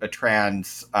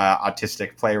trans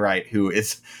autistic playwright who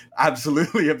is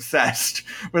absolutely obsessed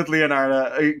with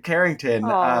Leonarda Carrington.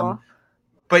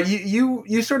 But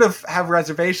you sort of have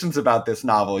reservations about this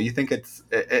novel. You think it's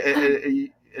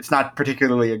not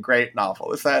particularly a great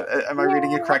novel. Is that, am I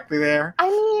reading you correctly there? I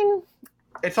mean,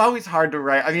 it's always hard to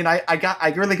write. I mean,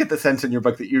 I really get the sense in your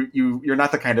book that you're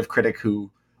not the kind of critic who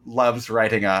loves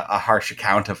writing a harsh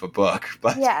account of a book,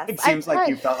 but it seems like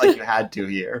you felt like you had to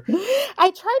here.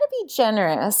 I try to be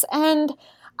generous, and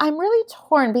I'm really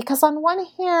torn because on one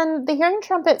hand, The Hearing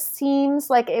Trumpet seems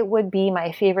like it would be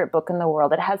my favorite book in the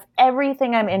world. It has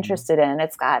everything I'm interested in.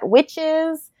 It's got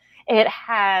witches. It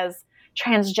has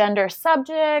transgender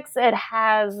subjects. It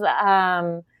has,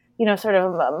 sort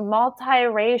of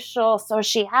multiracial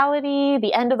sociality,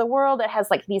 the end of the world. It has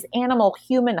like these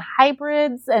animal-human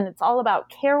hybrids, and it's all about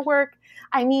care work.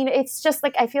 I mean, it's just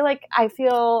like I feel like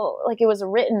it was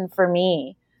written for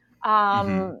me.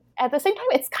 At the same time,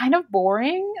 it's kind of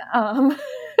boring.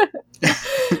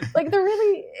 It's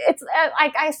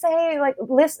like I say, like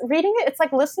reading it, it's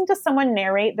like listening to someone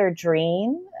narrate their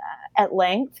dream at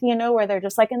length, where they're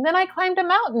just like, and then I climbed a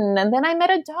mountain, and then I met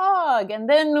a dog, and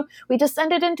then we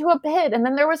descended into a pit, and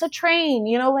then there was a train,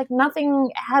 like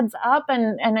nothing adds up,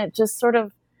 and it just sort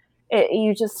of,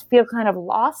 you just feel kind of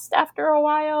lost after a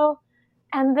while.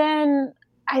 And then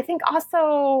I think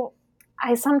also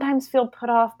I sometimes feel put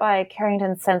off by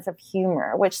Carrington's sense of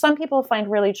humor, which some people find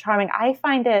really charming. I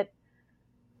think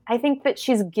that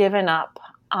she's given up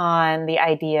on the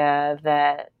idea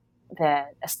that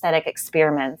aesthetic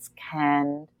experiments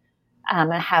can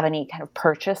have any kind of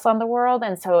purchase on the world.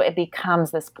 And so it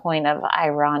becomes this point of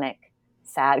ironic,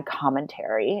 sad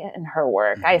commentary in her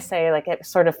work. I say like it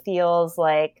sort of feels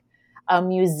like a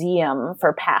museum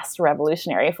for past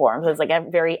revolutionary forms. It's like a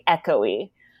very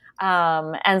echoey.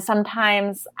 And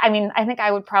sometimes, I mean, I think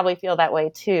I would probably feel that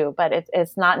way too, but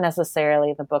it's not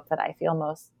necessarily the book that I feel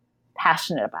most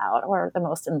passionate about or the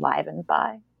most enlivened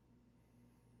by.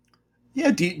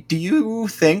 Yeah. Do you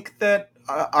think that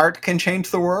art can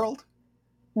change the world?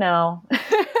 No.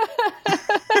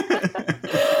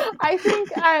 I think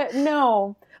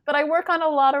no. But I work on a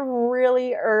lot of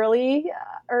really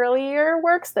earlier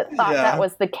works that thought that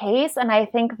was the case. And I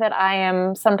think that I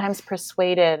am sometimes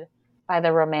persuaded by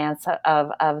the romance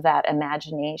of that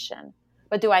imagination.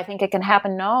 But do I think it can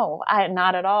happen? No,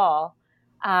 not at all.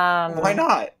 Why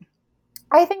not?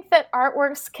 I think that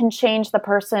artworks can change the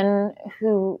person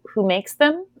who makes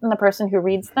them and the person who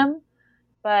reads them.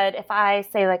 But if I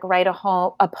say like write a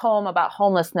poem about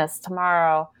homelessness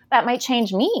tomorrow, that might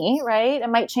change me, right? It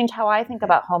might change how I think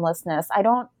about homelessness. I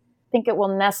don't think it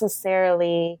will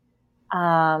necessarily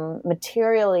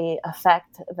materially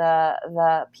affect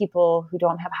the people who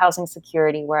don't have housing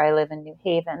security where I live in New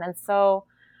Haven. And so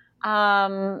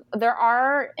there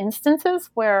are instances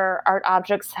where art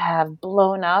objects have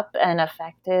blown up and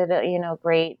affected,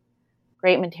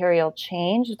 great material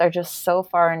change. They're just so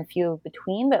far and few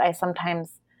between that I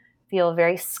sometimes feel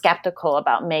very skeptical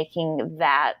about making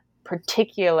that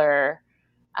particular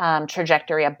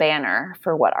trajectory a banner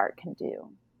for what art can do.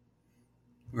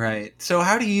 Right. So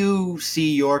how do you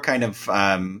see your kind of,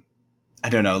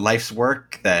 life's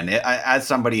work then? As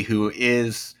somebody who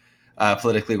is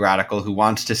politically radical, who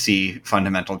wants to see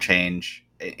fundamental change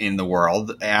in the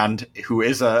world, and who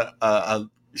is a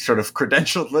sort of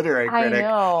credentialed literary critic. I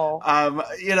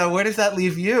know. Where does that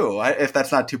leave you, if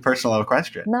that's not too personal of a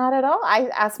question? Not at all. I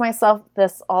ask myself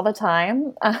this all the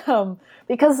time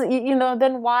because,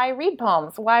 then why read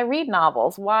poems? Why read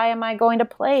novels? Why am I going to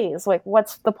plays? Like,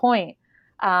 what's the point?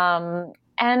 And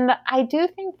I do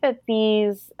think that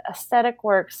these aesthetic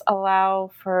works allow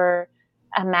for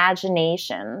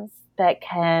imaginations that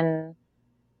can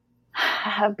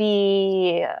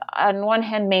be, on one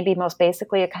hand, maybe most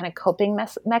basically a kind of coping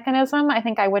mechanism. I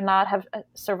think I would not have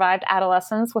survived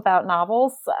adolescence without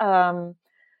novels.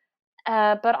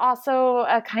 but also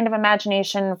a kind of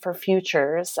imagination for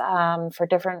futures, for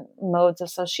different modes of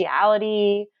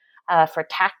sociality, for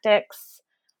tactics,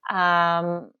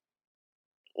 for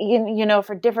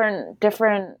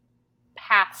different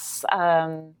paths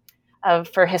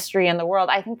for history in the world.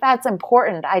 I think that's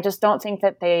important. I just don't think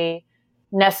that they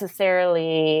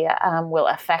necessarily will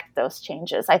affect those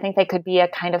changes. I think they could be a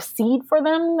kind of seed for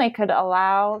them. They could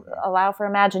allow for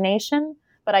imagination,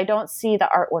 but I don't see the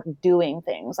artwork doing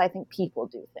things. I think people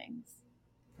do things.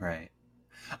 Right.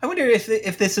 I wonder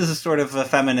if this is a sort of a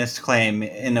feminist claim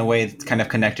in a way that's kind of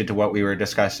connected to what we were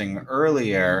discussing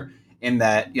earlier, in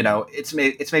that, it's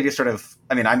maybe a sort of,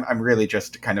 I mean, I'm really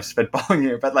just kind of spitballing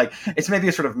here, but like, it's maybe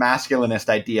a sort of masculinist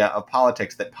idea of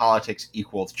politics, that politics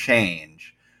equals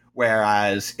change.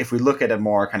 Whereas if we look at a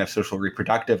more kind of social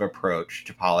reproductive approach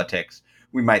to politics,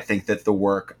 we might think that the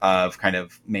work of kind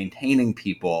of maintaining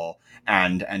people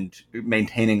and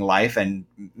maintaining life and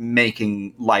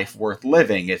making life worth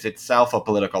living is itself a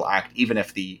political act, even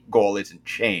if the goal isn't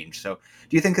change. So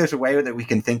do you think there's a way that we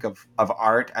can think of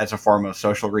art as a form of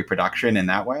social reproduction in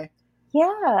that way?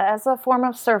 Yeah, as a form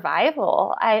of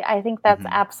survival. I think that's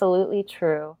absolutely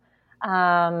true.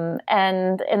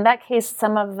 And in that case,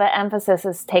 some of the emphasis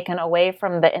is taken away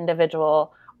from the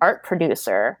individual art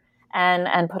producer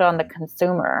and put on the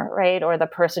consumer, right? Or the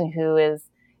person who is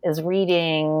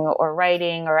reading or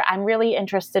writing. Or I'm really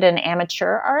interested in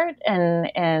amateur art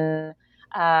and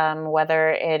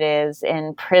whether it is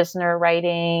in prisoner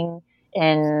writing,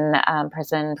 in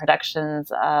prison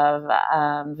productions of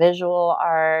visual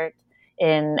art,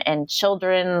 in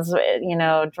children's,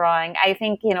 drawing. I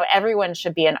think, everyone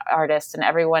should be an artist and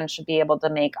everyone should be able to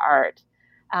make art.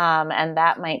 And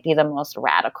that might be the most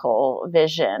radical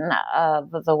vision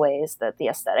of the ways that the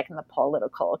aesthetic and the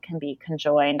political can be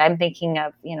conjoined. I'm thinking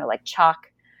of, like chalk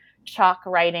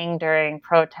writing during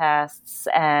protests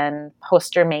and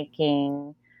poster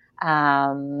making,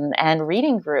 and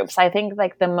reading groups. I think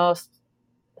like the most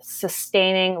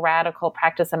sustaining radical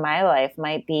practice in my life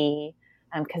might be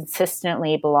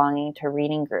consistently belonging to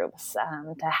reading groups,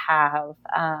 to have,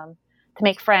 to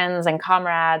make friends and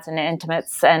comrades and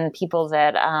intimates and people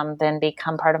that then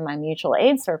become part of my mutual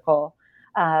aid circle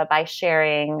by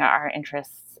sharing our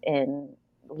interests in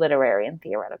literary and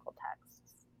theoretical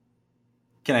texts.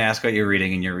 Can I ask what you're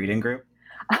reading in your reading group?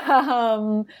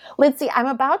 Let's see. I'm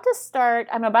about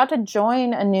to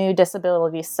join a new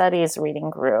disability studies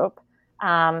reading group.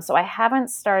 So I haven't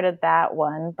started that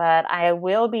one, but I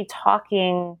will be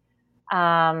talking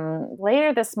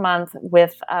later this month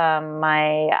with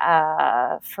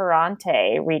my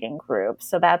Ferrante reading group.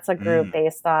 So that's a group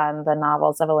based on the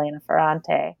novels of Elena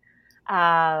Ferrante.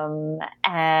 And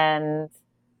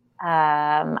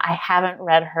I haven't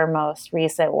read her most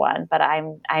recent one, but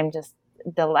I'm just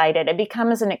delighted. It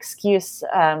becomes an excuse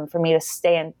for me to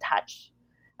stay in touch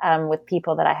with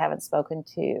people that I haven't spoken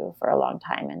to for a long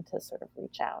time and to sort of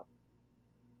reach out.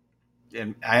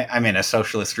 And I'm in a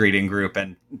socialist reading group,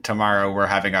 and tomorrow we're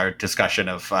having our discussion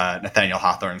of Nathaniel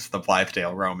Hawthorne's The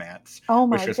Blithedale Romance,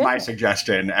 which was my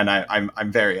suggestion, and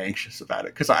I'm very anxious about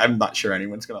it because I'm not sure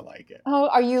anyone's going to like it. Oh,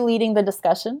 are you leading the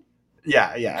discussion?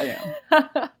 Yeah, I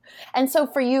am. And so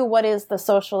for you, what is the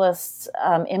socialist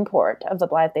import of The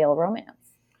Blithedale Romance?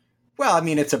 Well, I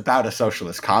mean, it's about a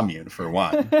socialist commune, for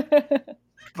one.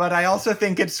 But I also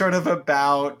think it's sort of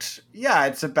about,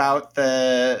 it's about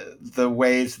the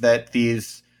ways that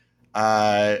these,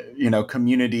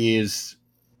 communities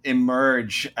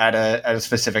emerge at a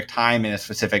specific time in a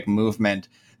specific movement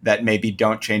that maybe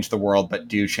don't change the world, but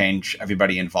do change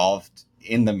everybody involved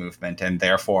in the movement, and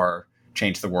therefore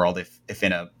change the world if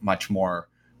in a much more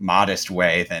modest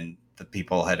way than the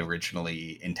people had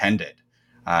originally intended.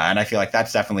 And I feel like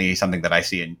that's definitely something that I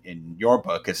see in your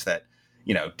book, is that,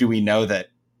 do we know that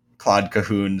Claude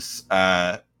Cahun's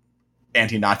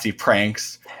anti-Nazi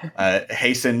pranks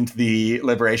hastened the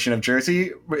liberation of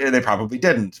Jersey? They probably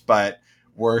didn't, but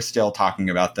we're still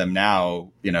talking about them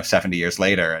now, 70 years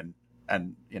later.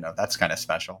 And that's kind of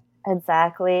special.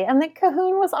 Exactly. And that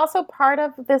Cahun was also part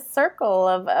of this circle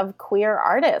of queer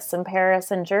artists in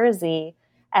Paris and Jersey.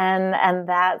 And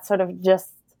that sort of just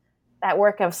that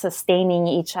work of sustaining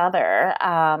each other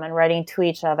and writing to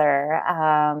each other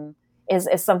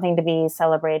is something to be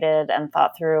celebrated and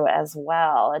thought through as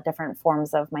well, different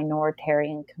forms of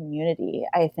minoritarian community,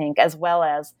 I think, as well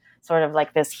as sort of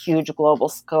like this huge global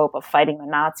scope of fighting the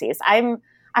Nazis. I'm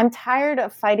tired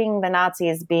of fighting the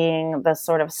Nazis being the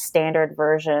sort of standard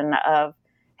version of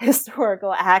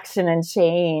historical action and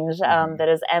change that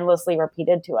is endlessly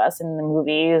repeated to us in the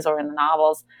movies or in the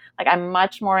novels. Like, I'm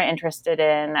much more interested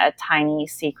in a tiny,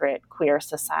 secret, queer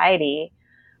society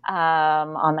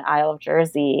on the Isle of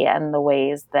Jersey and the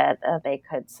ways that they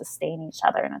could sustain each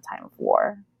other in a time of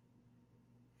war.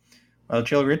 Well,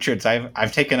 Jill Richards,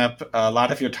 I've taken up a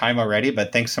lot of your time already,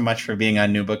 but thanks so much for being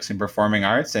on New Books in Performing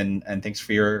Arts, and thanks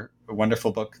for your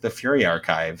wonderful book, The Fury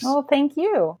Archives. Oh, thank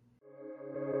you.